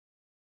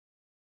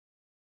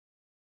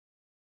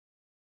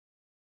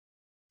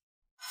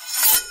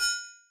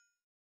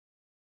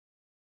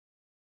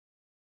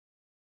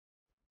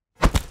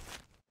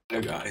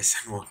Hello guys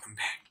and welcome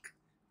back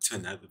to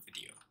another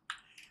video.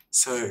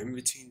 So in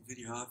between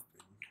video I've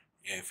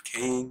been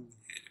AFKing,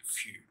 had a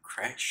few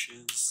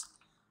crashes,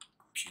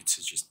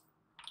 computer just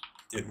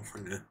didn't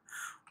want to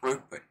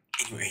work, but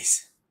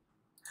anyways,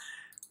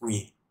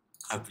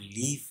 I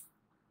believe,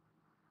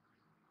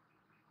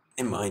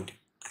 in mind,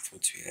 I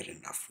thought we had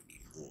enough, we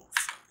need more of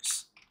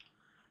those.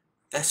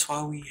 That's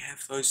why we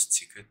have those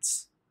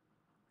tickets.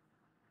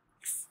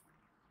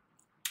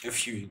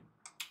 If you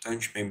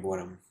don't remember what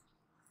I'm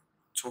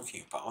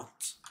talking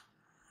about,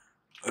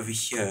 over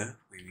here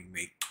where we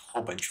make a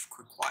whole bunch of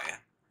quick wire,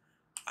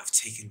 I've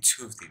taken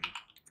two of them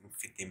and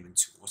fit them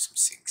into awesome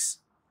sinks,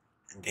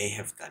 and they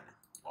have done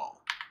it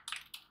well.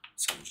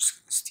 So I'm just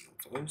gonna steal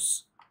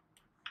those.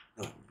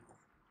 No,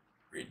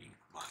 really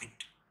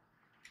mind.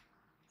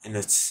 And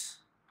let's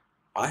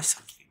buy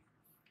something,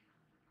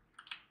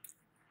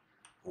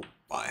 or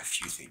buy a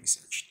few things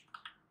actually,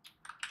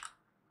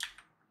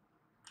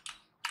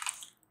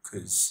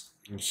 because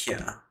in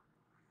here,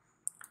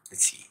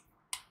 let's see.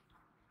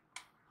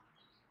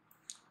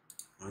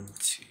 1,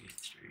 2,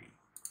 3,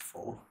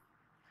 4. 1,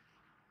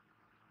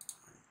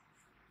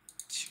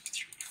 2,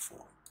 3,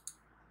 4.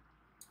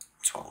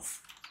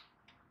 12.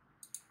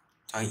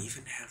 Do I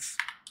even have?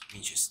 Let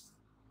me just.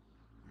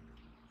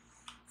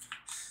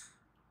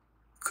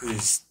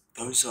 Because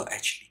those are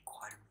actually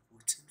quite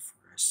important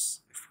for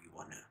us if we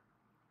want to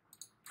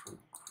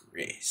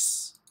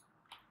progress.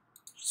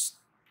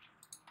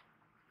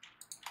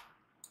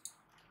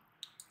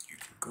 You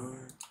can go.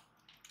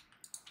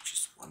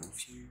 Just one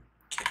of you.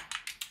 Okay.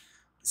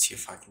 Let's see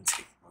if I can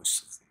take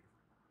most of them.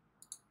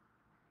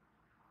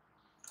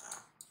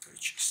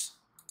 Purchase.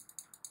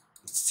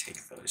 Let's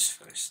take those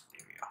first.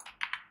 There we are.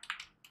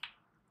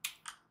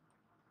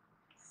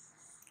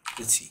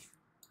 Let's see.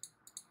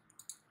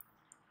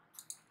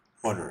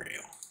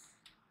 Monorail.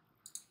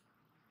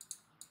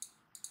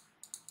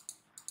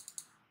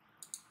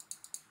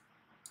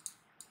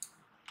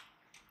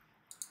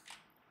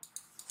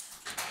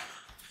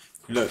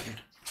 Learn.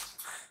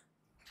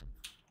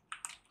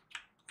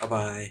 Bye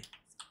bye.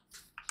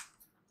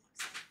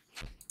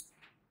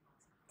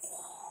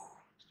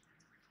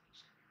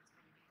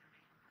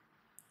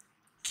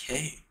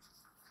 Okay.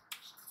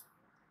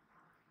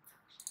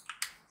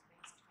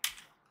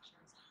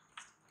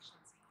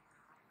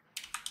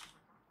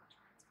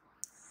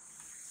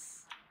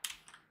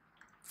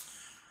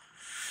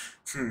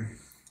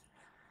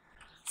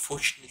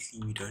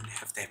 Fortunately, we don't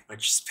have that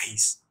much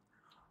space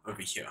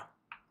over here,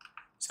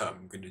 so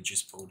I'm gonna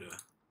just build a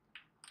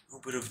little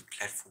bit of a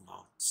platform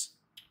out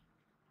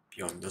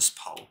beyond this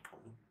power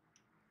pole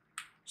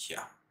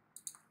here,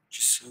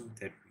 just so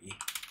that we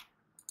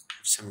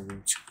have some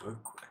room to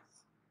work with.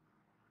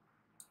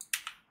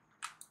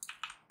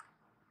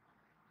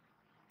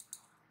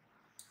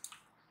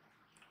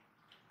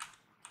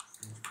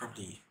 And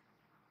probably,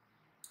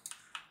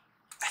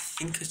 I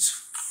think it's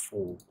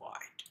 4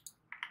 wide.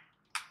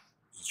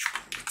 Each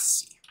one, let's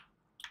see.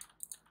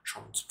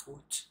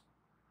 Transport.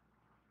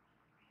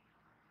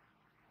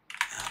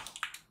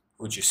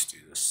 We'll just do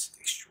this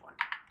extra one.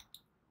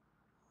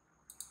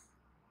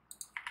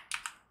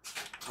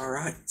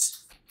 Alright.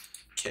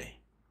 Okay.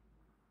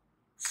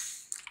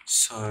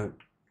 So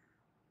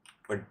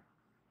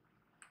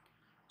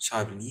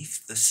I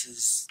believe this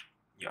is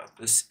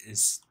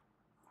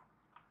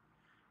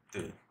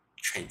the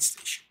train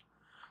station.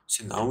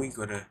 So now we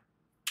gotta,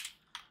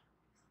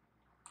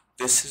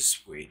 this is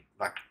where,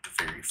 like, the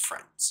very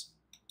front.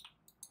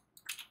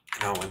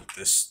 And I want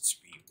this to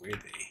be where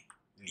they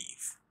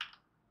leave.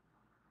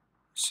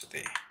 So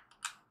there.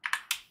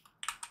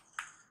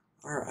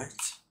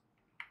 Alright.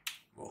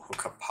 We'll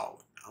hook up power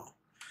now.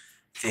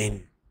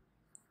 Then,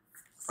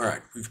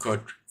 alright, we've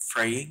got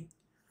fraying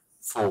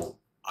for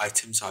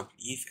items, I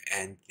believe,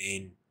 and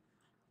then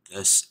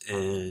this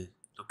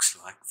looks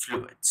like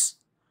fluids.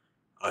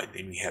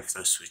 Then we have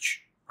this,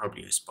 which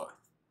probably is both.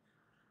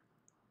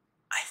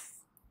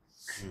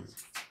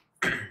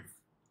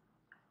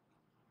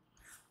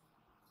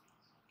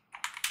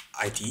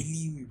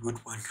 Ideally, we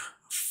would want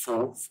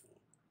 4 for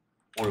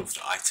all of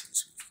the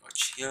items we've got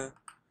here,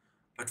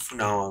 but for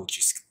now, I'll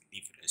just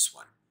leave it as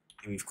 1.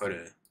 Then we've got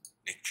a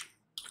lecture.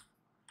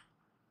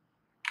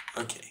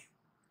 Okay.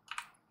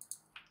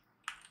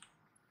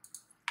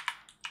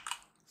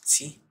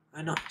 See?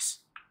 Oh, nice.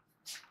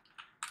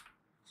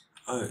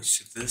 Oh,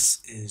 so this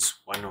is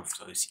one of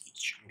those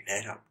each. I'm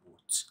glad I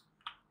bought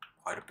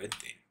quite a bit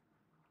then.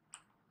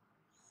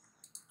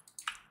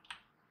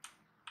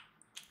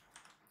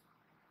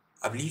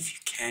 I believe you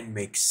can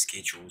make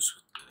schedules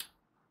with the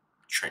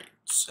trains.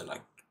 So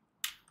like,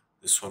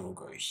 this one will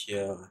go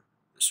here,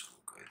 this one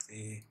will go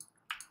there.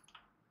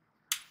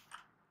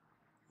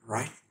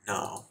 Right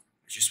now,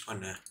 I just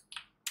want to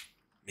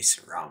mess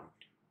around,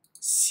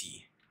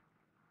 see.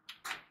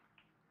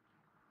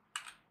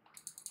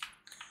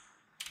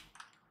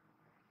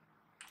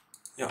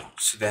 Yeah,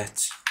 so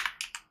that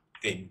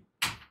then,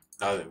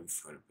 now that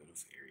we've got a bit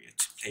of area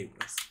to play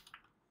with,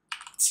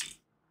 let's see.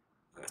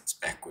 That's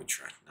backwards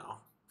right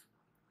now,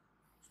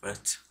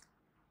 but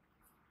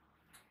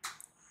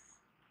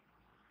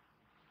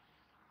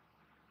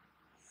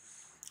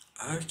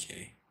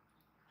Okay.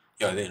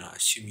 Yeah, then I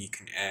assume you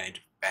can add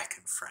back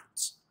and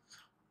front.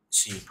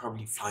 So you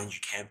probably find you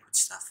can put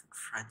stuff in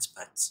front,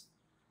 but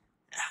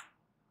yeah,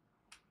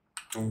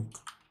 don't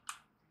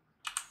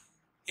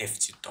have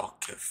to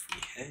dock a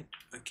free head.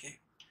 Okay,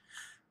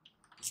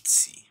 let's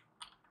see.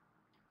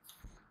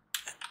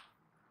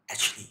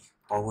 Actually,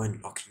 while we're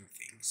unlocking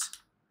things,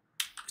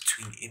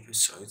 between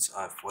episodes,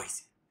 I've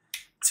waited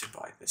to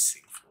buy this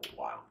thing for a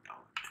while now.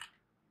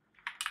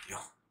 Yo,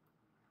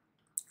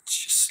 it's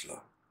just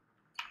slow.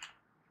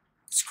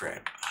 Let's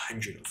grab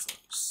 100 of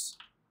those.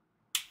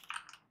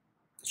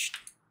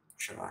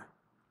 Should I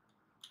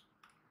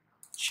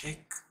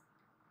check?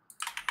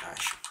 I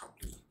should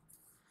probably.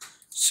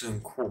 So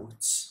in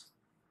quartz,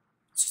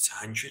 so it's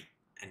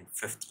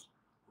 150.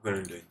 We're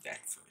gonna learn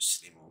that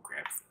first, then we'll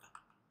grab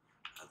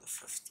the other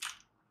 50.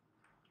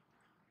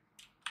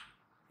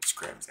 Let's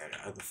grab that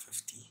other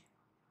 50.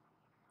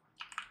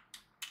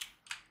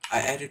 I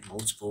added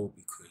multiple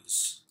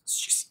because it's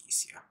just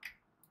easier.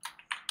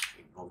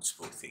 Having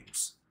multiple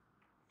things.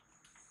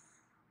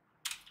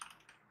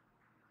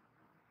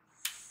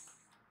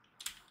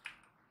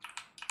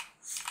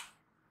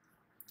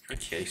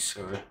 Okay,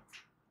 so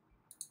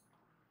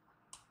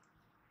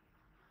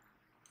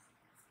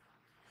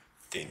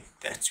then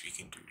that we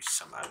can do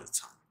some other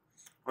time.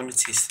 I want to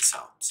test this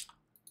out.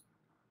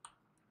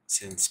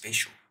 It's in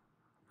spatial.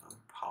 No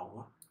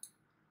power.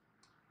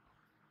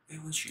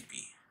 Where would you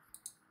be?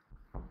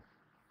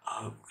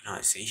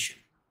 Organization.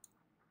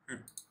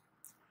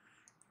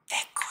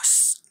 That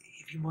costs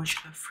heavy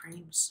modular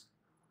frames.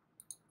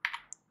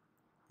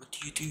 What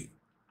do you do?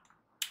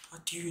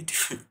 What do you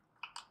do?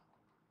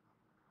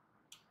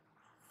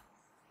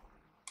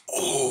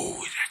 Oh,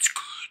 that's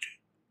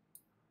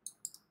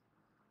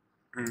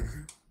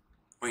good.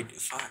 Wait,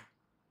 if I...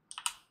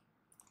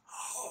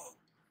 Oh,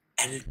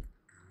 and it...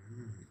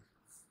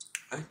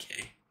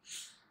 Okay.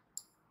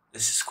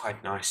 This is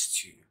quite nice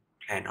to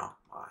plan out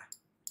my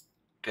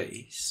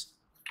base.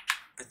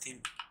 But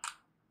then...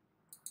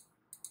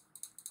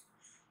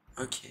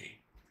 Okay.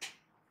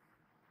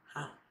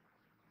 Huh.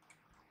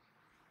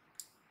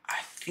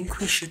 I think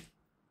we should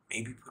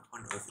maybe put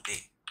one over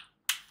there.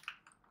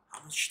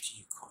 How much do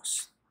you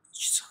cost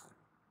each time?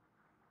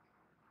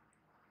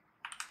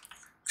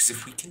 Because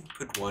if we can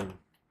put one,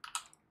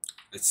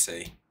 let's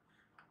say,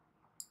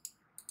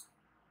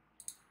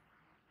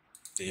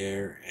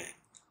 there and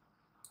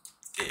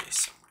there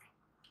somewhere,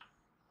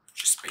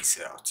 just space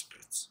it out a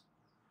bit.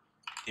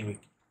 Then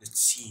let's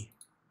see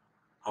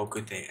how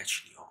good they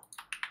actually are.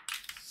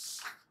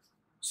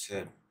 So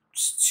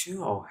that's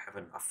 2, I'll have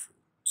enough for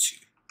 2.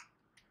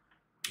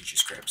 You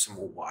just grab some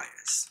more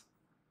wires.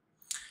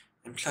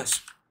 And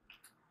plus,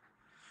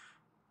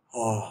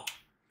 oh,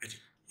 but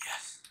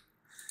yes,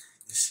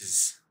 this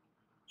is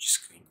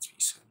just going to be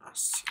so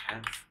nice to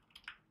have.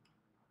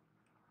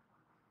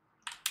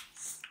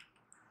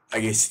 I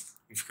guess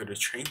we've got a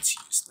train to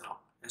use now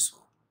as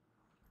well.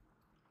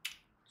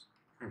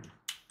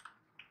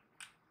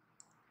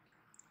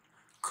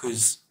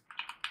 Because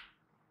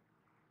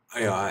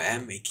I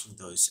am making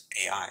those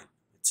AI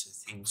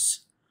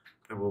things,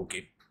 but we'll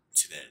get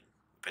to that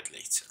a bit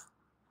later.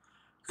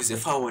 Because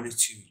if I wanted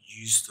to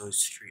use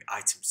those 3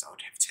 items, I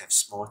would have to have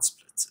smart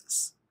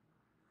splitters.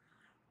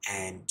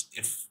 And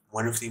if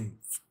one of them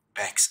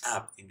backs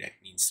up, then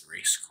that means the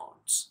rest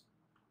can't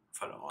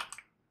follow on.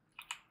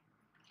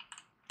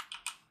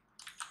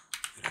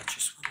 But I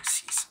just want to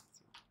see something.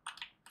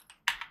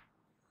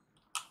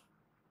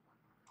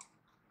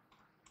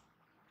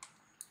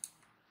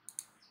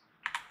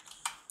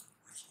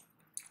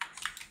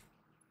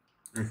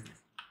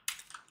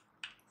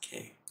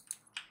 Okay,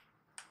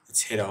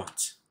 let's head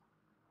out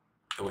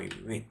the way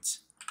we went.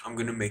 I'm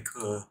gonna make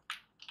a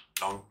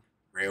long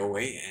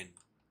railway and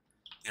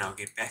then I'll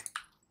get back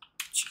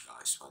to you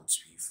guys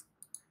once we've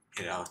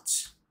head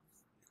out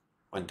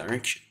one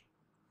direction.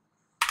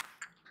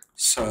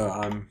 So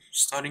I'm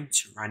starting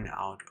to run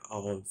out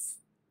of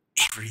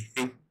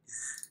everything,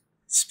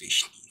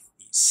 especially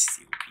these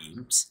steel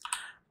beams,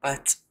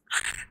 but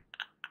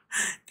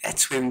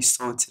that's where we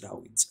started. I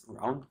went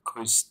around the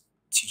coast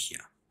to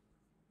here,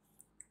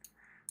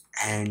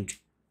 and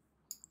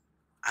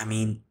I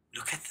mean,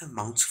 look at the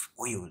amount of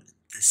oil in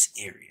this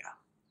area.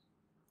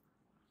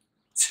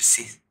 To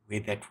see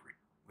where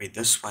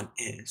this one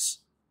is,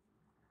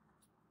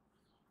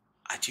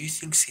 I do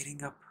think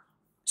setting up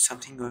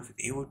something over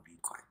there would be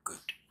quite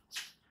good.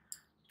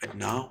 But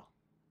now,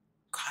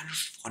 kind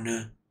of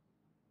wanna,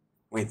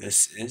 where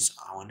this is,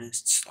 I wanna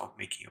start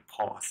making a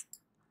path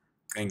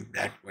going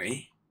that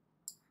way,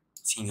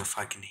 seeing if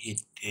I can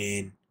head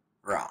then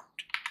round.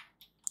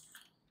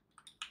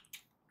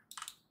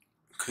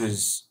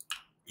 Because,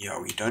 yeah,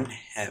 we don't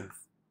have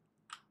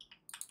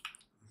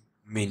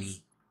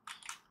many.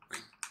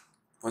 Wait,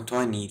 what do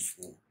I need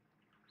for?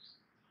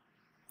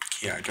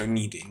 Okay, I don't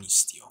need any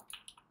steel.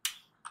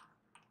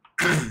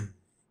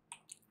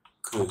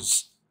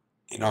 Because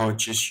then I'll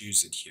just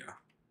use it here.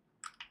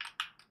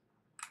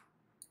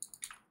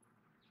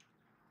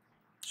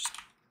 Just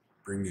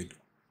bring it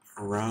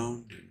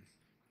around and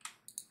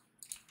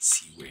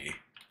see where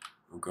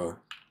we'll go.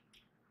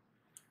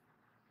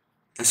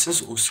 This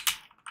is also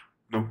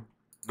no,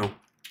 no,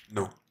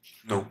 no,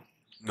 no,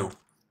 no,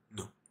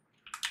 no.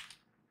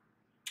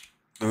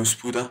 No,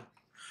 Spooder.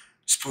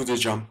 Spooder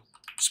jump.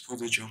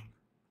 Spooder jump.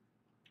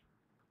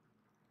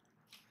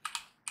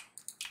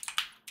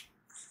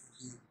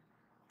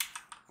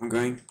 I'm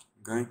going.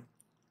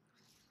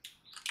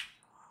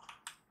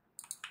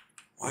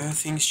 Why are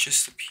things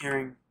just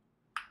appearing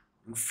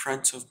in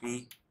front of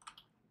me?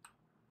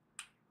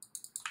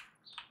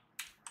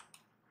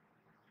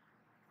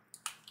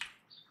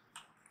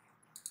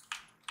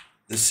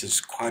 This is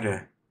quite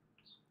a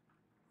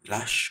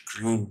lush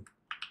green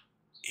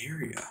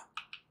area.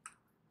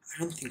 I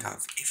don't think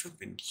I've ever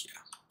been here.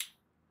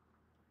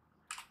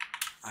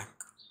 Like,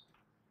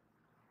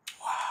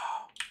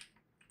 wow.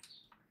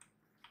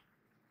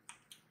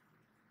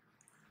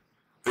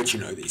 But you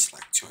know, there's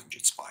like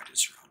 200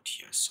 spiders around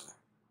here, so.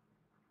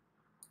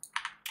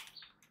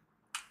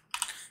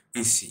 Let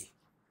me see.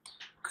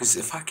 Because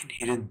if I can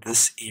head in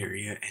this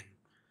area and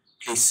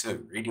place a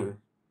radio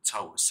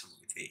tower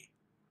somewhere there,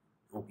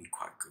 it will be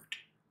quite good.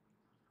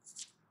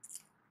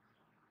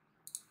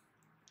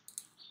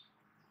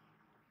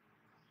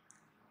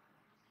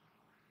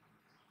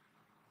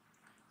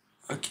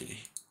 Okay.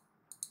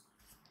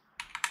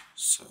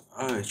 So,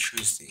 oh, it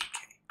shows the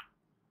okay.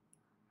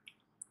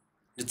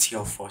 Let's see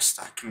how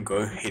fast I can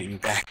go heading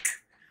back.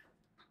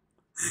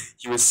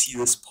 You will see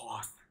this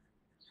path.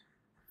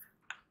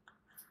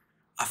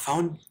 I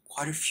found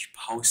quite a few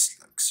power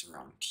slugs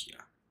around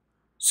here.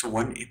 So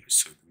one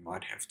episode we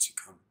might have to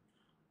come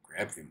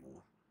grab them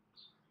all.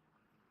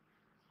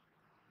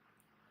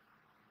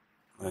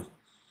 But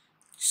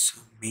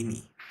so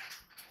many.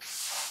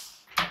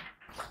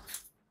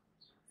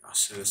 Oh,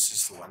 so this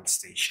is the one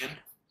station.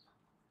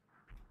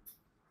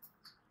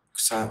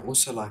 Because I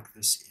also like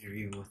this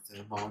area with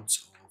the amount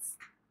of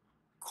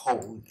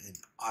coal and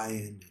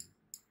iron and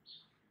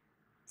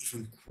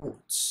even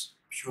quartz.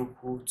 Pure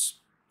quartz,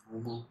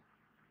 normal.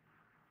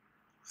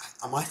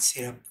 I might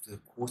set up the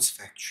quartz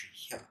factory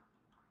here.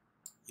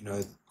 You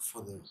know,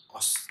 for the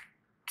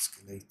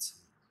oscillator,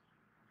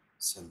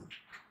 some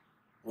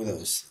all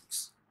those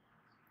things.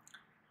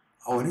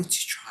 I wanted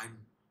to try and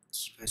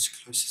keep as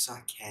close as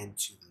I can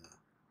to the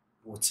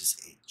water's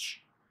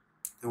edge.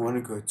 I don't want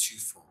to go too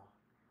far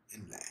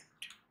inland,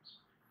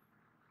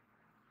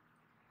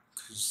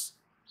 because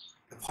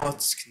the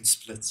parts can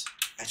split.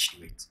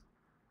 Actually, wait.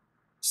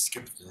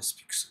 Skip this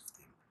because of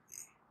them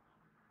there.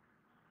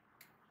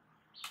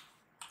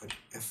 But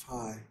if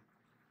I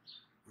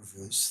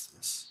reverse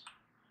this,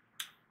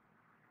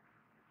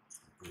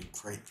 bring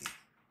it right there.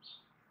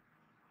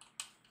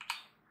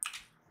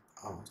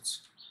 Out.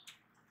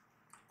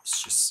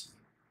 Let's just see.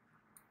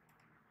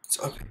 It's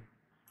open.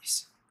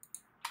 Yes.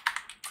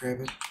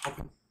 Grab it.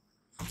 Open.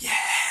 Yeah.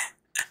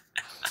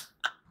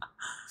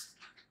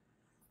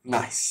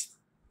 Nice.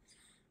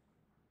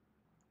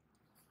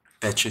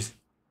 That just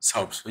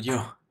helps with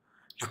your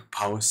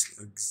power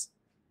slugs.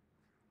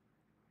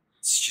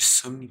 It's just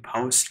so many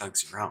power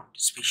slugs around,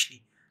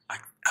 especially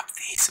like up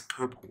there's a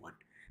purple one.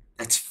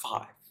 That's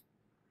 5.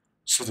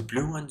 So the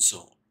blue ones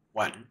are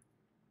 1,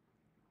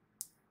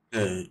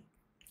 the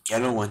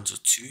yellow ones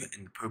are 2,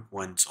 and the purple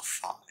ones are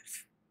 5.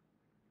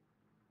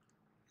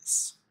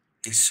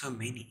 There's so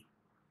many.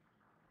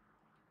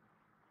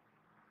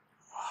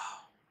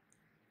 Wow.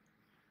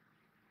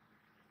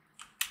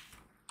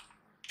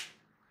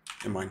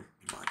 Never mind.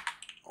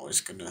 I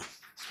was gonna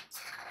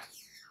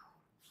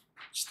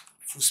just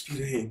full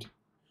speed ahead.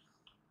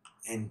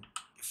 And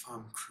if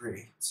I'm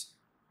correct,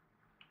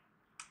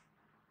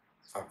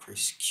 if I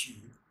press Q,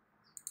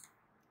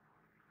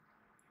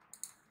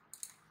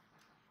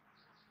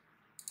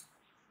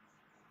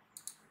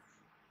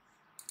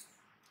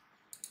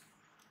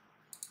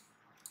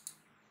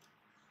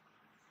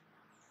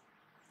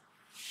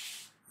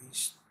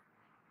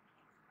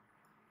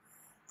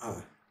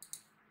 oh,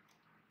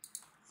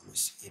 I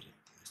must edit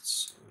that,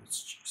 so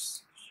it's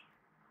just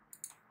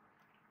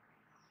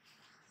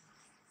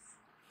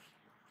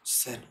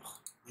set. Oh,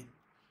 man.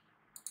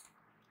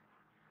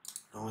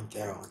 I want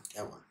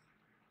that one.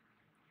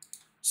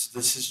 So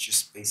this is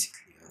just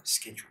basically a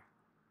schedule.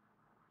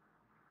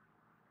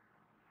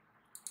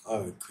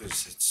 Oh,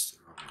 because it's the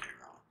wrong way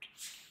around.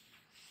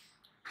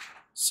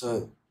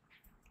 So,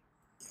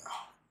 yeah.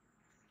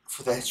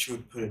 For that, you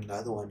would put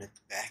another one at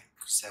the back,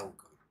 because that will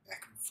go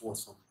back and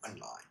forth on one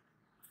line.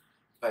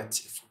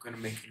 But if we're going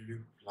to make a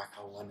loop like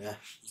I wanna,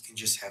 you can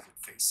just have it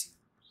facing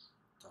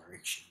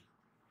direction.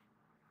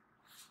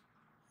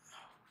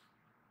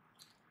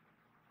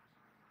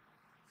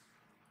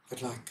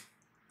 But like,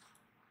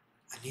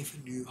 I never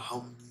knew how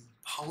many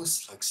power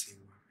slugs there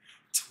were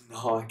till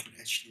now I can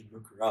actually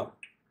look around.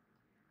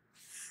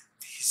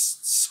 There's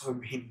so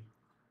many.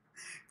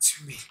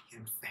 Too many,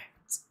 in fact.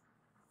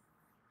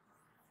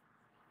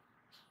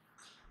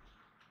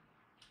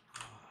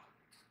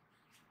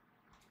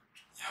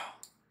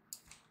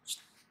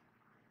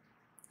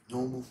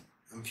 Normal,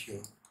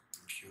 impure.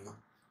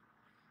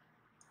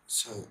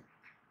 So,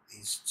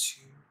 these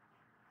 2.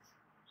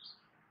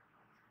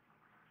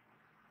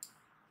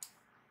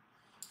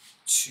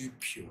 too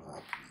pure, I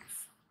believe.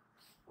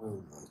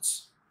 Oil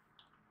notes.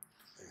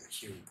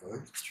 Here we go,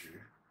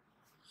 through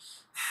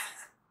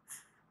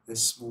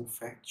this small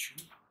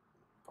factory.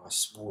 By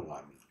small,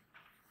 I mean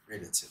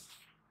relative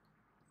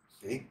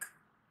big.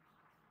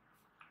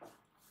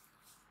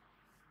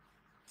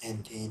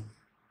 And then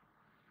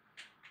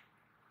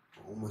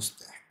we're almost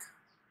back.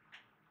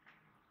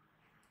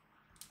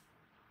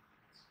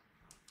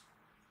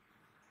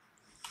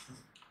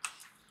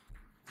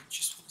 I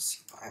just want to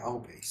see by our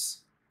base.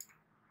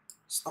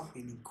 There's not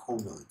many coal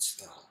nodes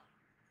that are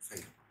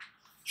available.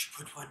 Should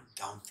put one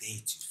down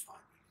there to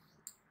find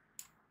it.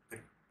 But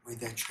where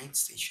that train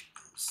station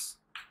is,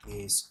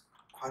 there's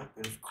quite a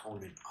bit of coal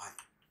and iron.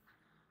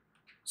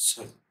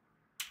 So in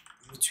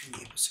between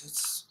the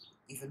episodes,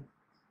 even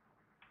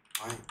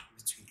right in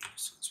between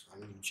episodes, why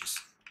don't you just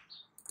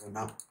go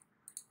now?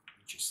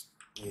 You just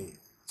where's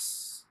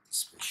the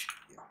spaceship?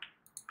 Yeah.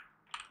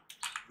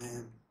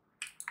 Man,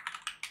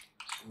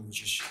 let me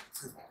just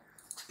put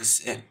this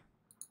in.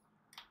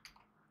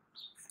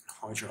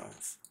 Hard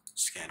drive.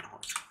 Scan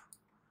hard drive.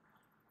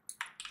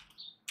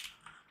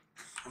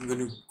 I'm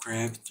gonna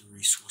grab the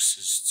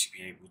resources to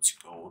be able to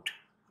build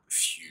a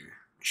few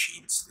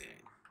machines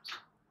there.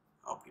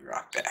 I'll be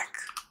right back.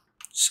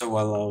 So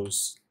while I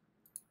was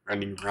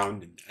running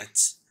around in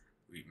that,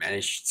 we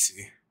managed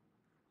to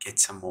get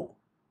some more.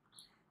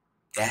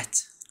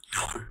 That?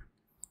 No.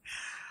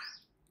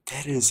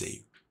 That is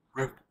a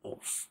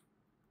rip-off.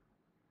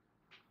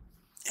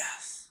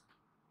 Yes.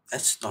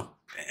 That's not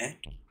bad.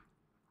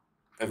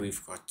 But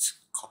we've got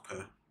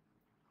copper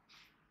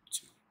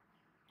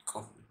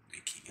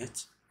making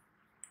it.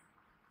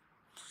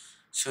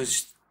 So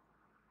it's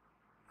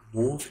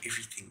more of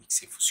everything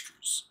except for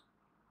screws.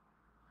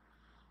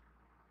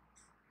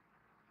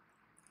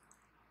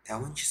 That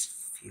one just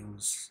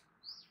feels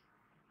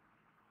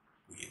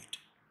weird.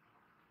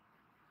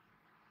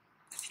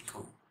 I think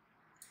I'll...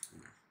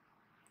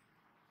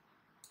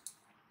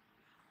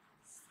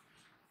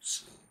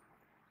 So,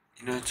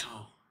 you know what,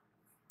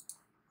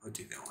 I'll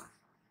do that one.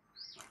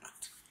 Why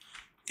not?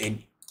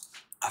 Then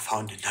I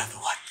found another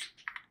one.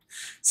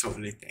 So I'll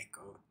let that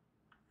go.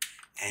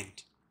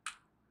 And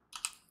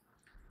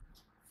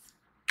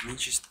let me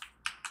just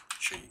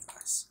show you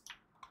guys.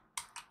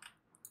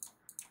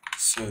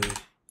 So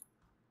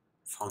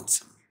found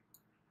some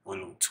more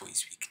little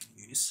toys we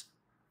can use.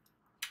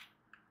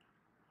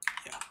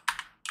 Yeah.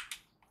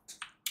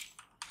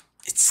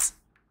 It's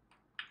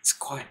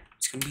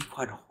gonna be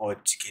quite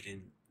hard to get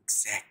an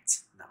exact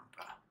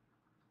number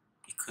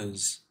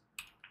because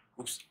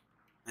oops,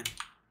 man.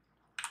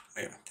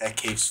 Oh yeah, that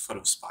cave's full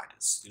of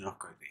spiders. Do not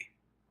go there.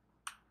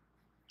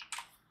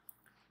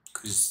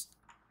 Because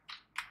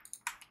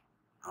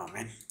oh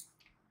man.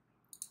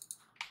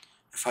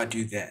 If I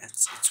do that,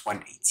 it's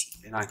 180.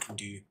 Then I can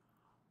do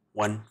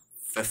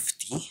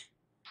 150.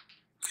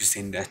 Because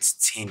then that's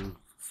 10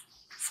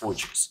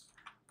 forges.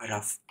 But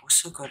I've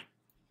also got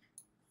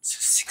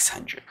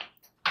 600.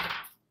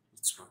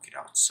 Let's work it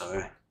out.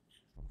 So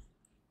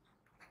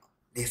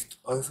left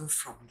over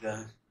from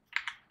the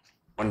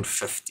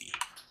 150.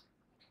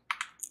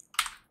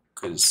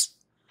 Because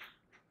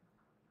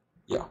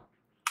yeah,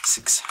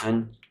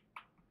 600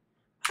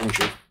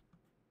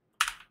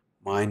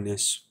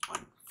 minus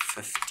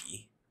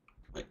 150.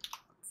 Wait,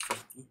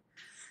 150?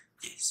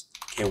 Yes.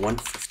 Okay,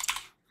 150.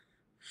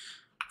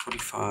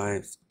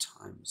 45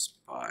 times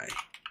by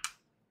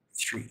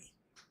 3.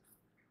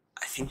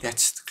 I think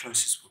that's the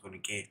closest we're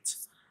going to get.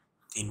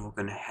 Then we're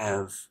going to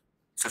have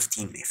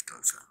 15 left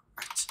over,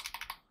 right?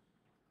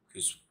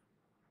 Because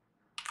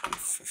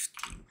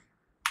 115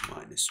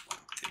 minus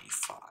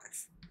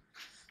 135.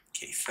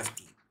 Okay,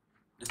 15.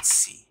 Let's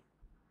see.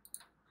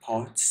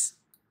 Parts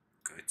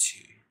go to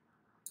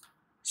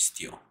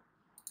steel.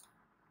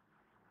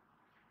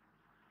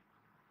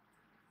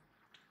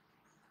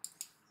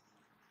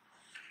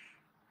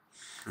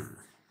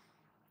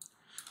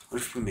 What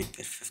if we make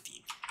that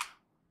 15?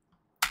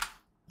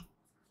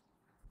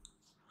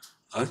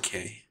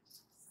 Okay.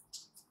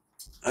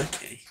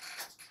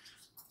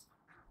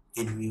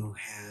 Then we'll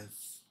have...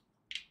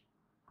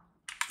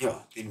 yeah,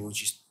 then we'll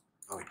just...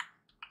 oh wait.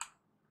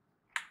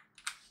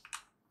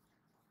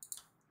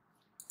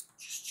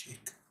 Just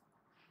check.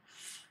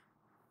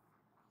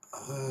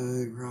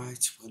 Oh,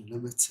 right, we're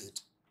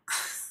limited.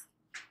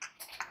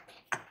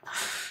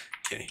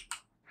 Okay.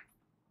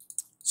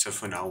 So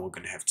for now, we're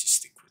going to have to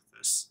stick with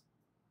this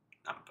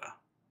number.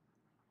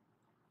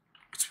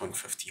 It's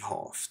 150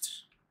 halved.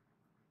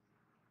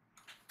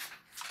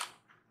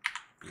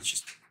 It's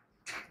just...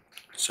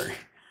 sorry.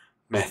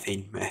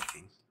 Mathing. I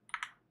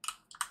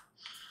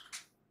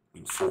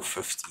mean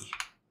 450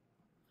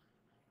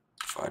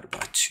 divided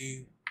by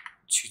 2,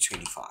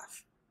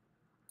 225.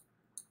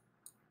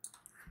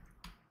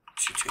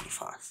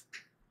 225.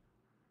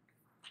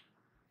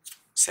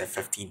 Is that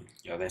 15?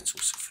 Yeah, that's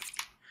also 15.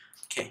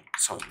 Okay,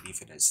 so I'll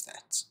leave it as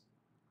that.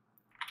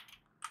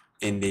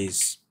 Then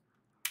there's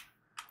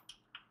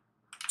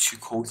 2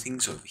 coal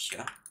things over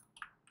here.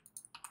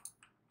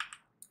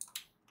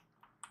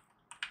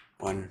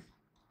 One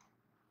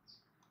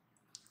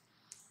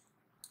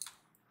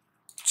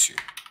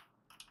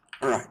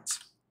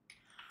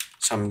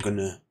So I'm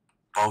gonna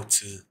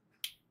bolter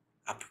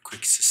up a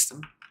quick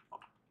system.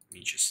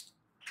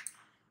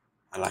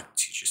 I like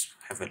to just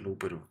have a little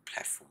bit of a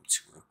platform to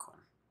work on.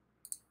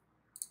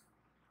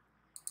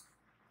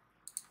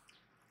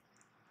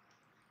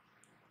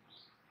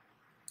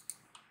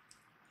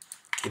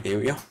 Okay, there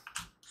we are.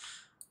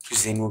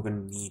 Because then we're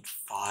going to need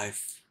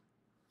 5,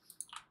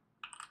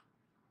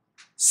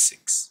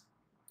 6.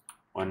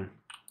 1,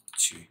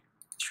 2,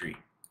 3,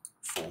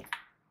 4.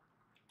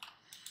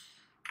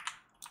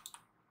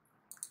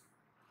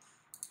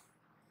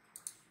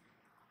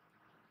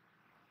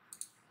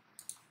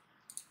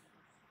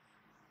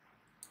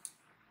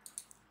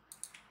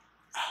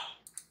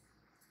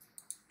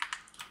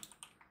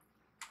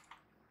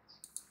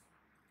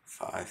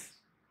 Five,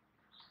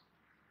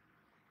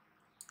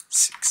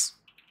 6.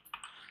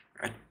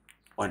 Right?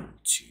 1,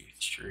 2,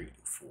 3,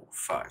 4,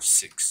 5,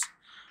 6.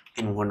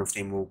 Then one of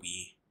them will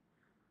be.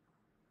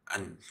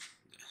 And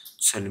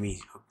so let me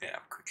hook that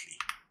up quickly.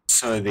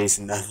 So there's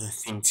another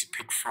thing to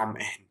pick from,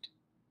 and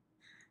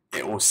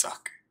they all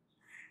suck.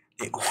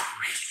 They all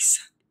really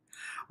suck.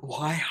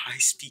 Why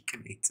high-speed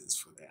connectors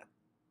for that?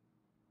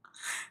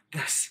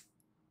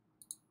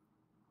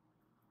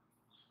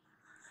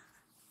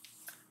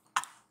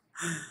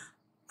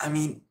 I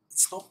mean,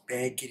 it's not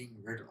bad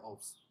getting rid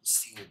of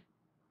steel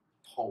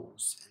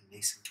poles and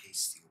nascent case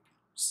steel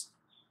beams.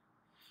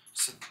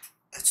 So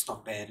that's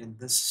not bad, and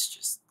this is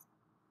just,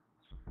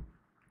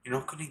 you're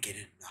not gonna get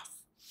enough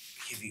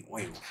heavy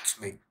oil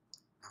to make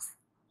enough.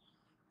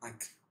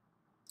 Like,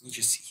 you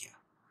just see here.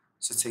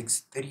 So it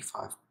takes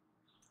 35 per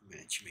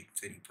minute, you make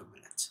 30 per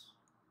minute.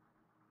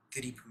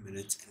 30 per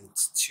minute, and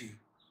it's 2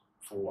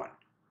 for 1.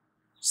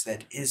 So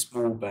that is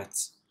more,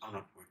 but I'm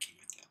not working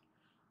with that.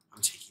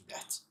 I'm taking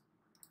that.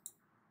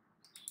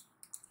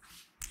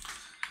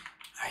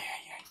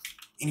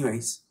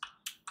 Anyways,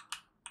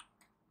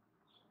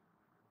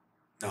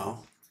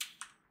 now,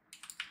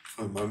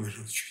 for a moment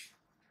of truth,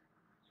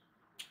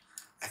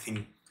 I think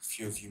a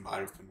few of you might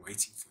have been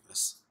waiting for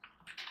this.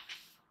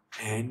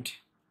 And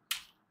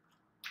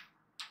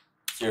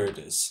here it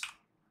is.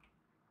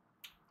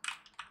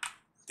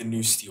 The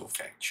new steel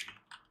factory.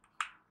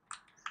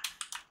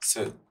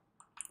 So,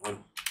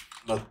 well,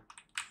 not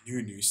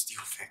new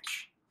steel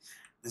factory.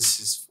 This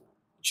is for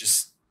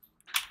just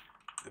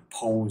the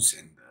poles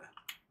and the,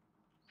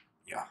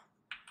 yeah.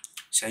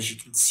 So as you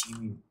can see,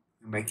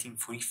 we're making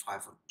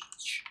 45 of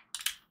each.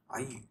 Why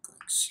are you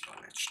going slow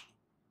actually?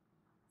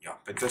 Yeah,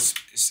 but this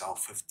is our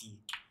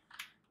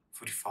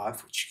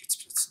 45, which gets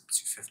split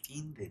into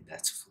 15, then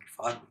that's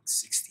 45, makes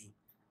 60,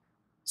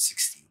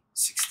 60,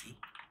 60,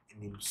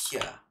 and then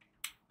here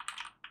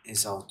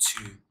is our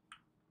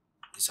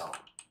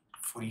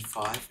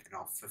 45 and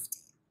our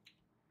 15.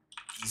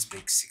 These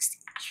make 60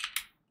 each.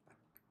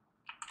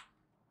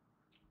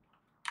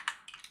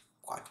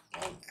 Quite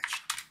well actually.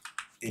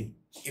 Then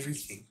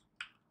everything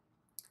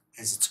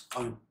has its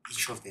own,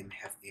 each of them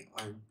have their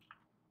own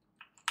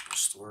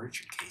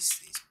storage in case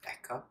there's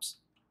backups,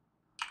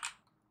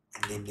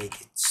 and then they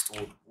get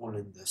stored all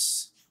in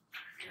this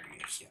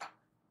area here.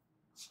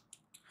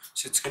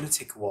 So it's going to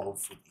take a while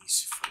for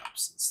these to fill up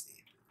since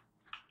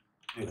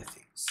they're newer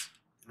things.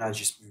 And I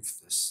just moved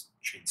this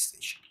train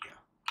station here.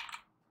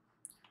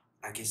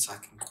 I guess I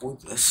can call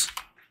this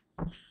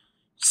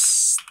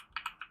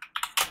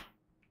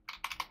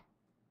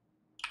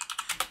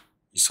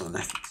you saw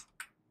nothing.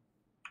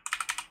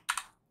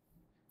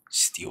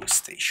 Steel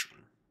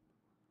station.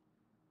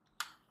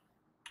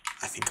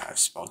 I think I've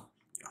spelled,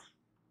 yeah.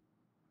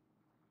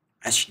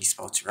 Actually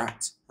spelled it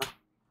right. Huh?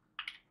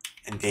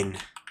 And then,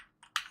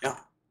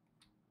 yeah.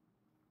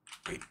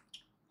 Wait,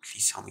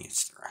 please tell me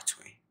it's the right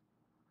way.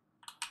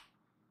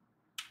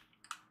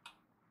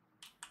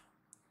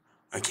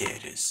 Okay,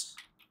 it is.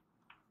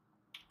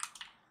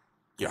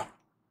 Yeah.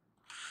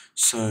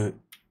 So,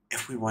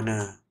 if we want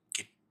to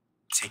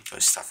take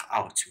those stuff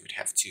out, we would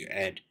have to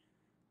add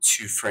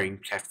 2 frame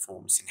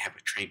platforms and have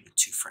a train with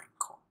 2 frame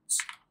cars.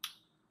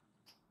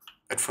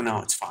 But for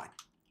now, it's fine.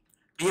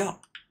 But yeah,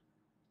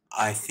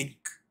 I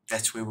think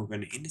that's where we're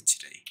going to end it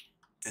today.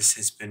 This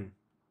has been,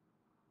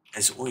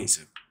 as always,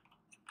 an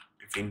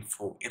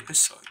eventful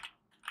episode.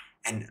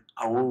 And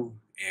I will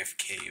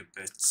AFK a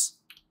bit,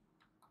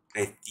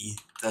 let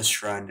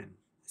this run and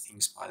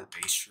things by the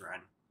base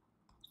run.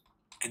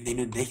 And then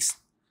the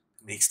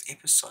next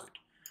episode,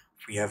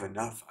 if we have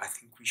enough, I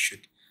think we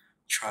should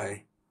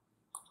try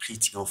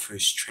completing our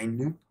first train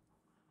loop.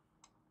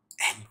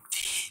 And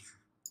then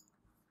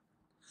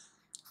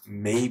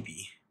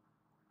maybe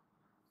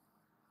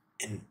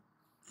in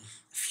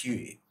a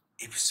few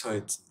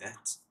episodes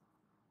that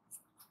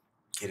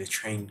get a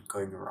train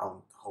going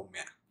around the whole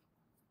map.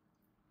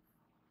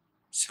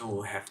 So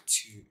we'll have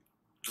to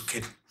look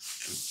at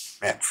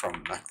a map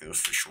from like the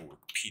official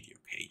Wikipedia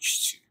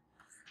page to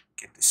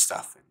get the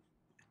stuff in.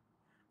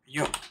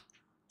 Yo,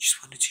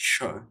 just wanted to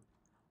show,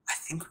 I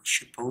think we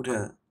should build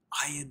a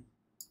iron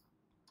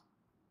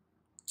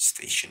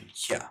station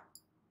here.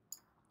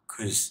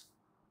 Cause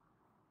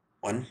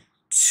 1,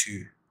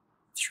 2,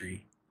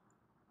 3,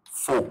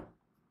 4.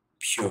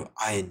 pure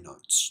iron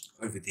nodes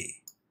over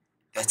there.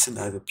 That's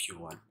another pure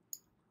one.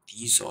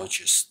 These are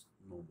just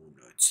normal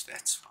nodes,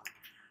 that's fine.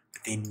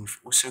 But then we've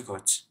also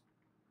got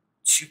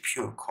 2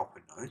 pure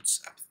copper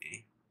nodes up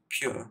there.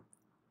 Pure,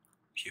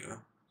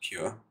 pure,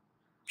 pure,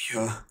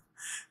 pure,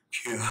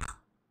 pure,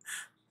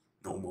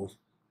 normal,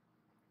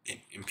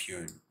 impure,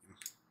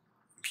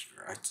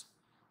 impure, right?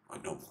 Or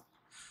normal.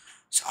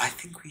 So I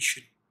think we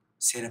should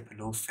set up a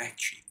little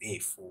factory there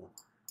for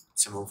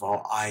some of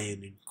our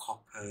iron and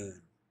copper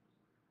and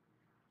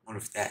all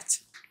of that.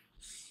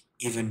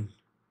 Even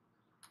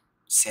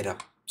set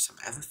up some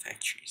other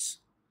factories.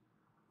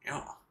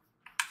 Yeah.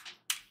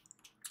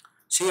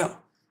 So yeah,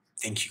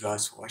 thank you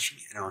guys for watching,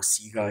 and I'll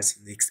see you guys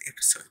in the next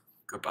episode.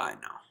 Goodbye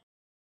now.